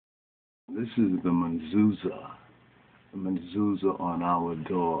This is the mezuzah. The mezuzah on our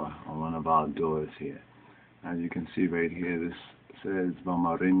door, on one of our doors here. As you can see right here, this says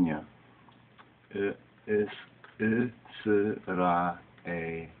Bamarinya. Israel,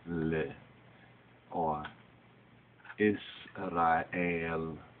 or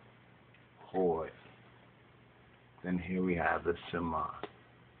Israel Hoy. Then here we have the Sema,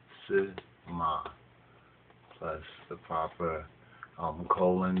 plus the proper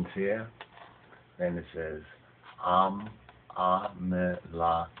colons here. Then it says Amharic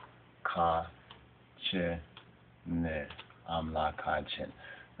Amlakachin.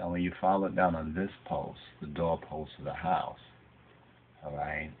 Now when you follow it down on this post, the doorpost of the house,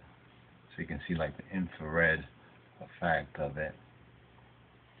 alright, so you can see like the infrared effect of it,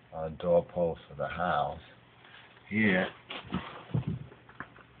 doorpost of the house. Here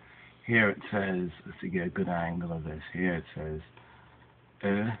it says, let's see, get a good angle of this. Here it says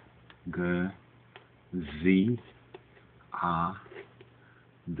Z A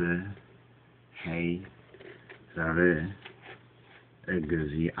B Hey Zare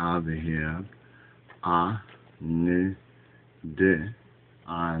Egzi over here A N D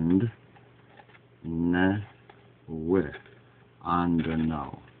and N W and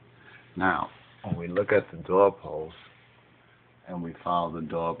no. Now when we look at the doorpost and we follow the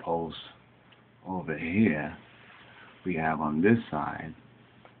doorpost over here, we have on this side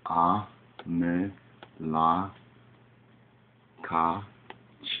Amharic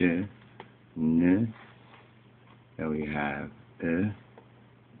N. Then we have G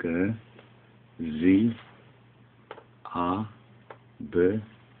Z A B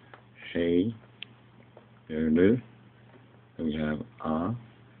Hey. Then we have A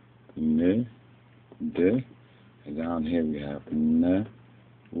N D. And down here we have N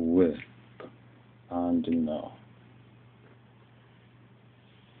W and no.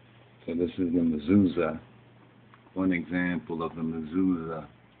 So this is the mezuzah, one example of the mezuzah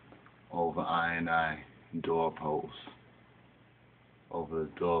over I doorposts, over the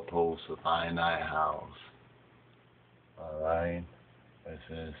doorposts of I house. Alright, this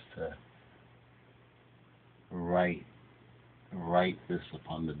is to write this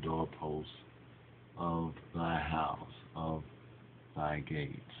upon the doorposts of thy house, of thy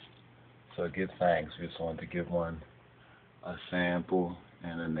gates. So give thanks. We just wanted to give a sample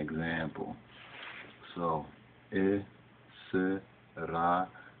and an example. So Israel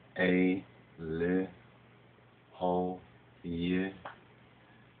Hoy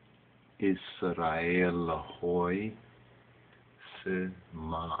Israel Hoy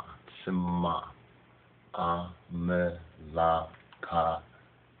Sema Amlakachin.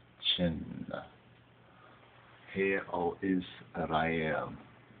 Hear, O Israel,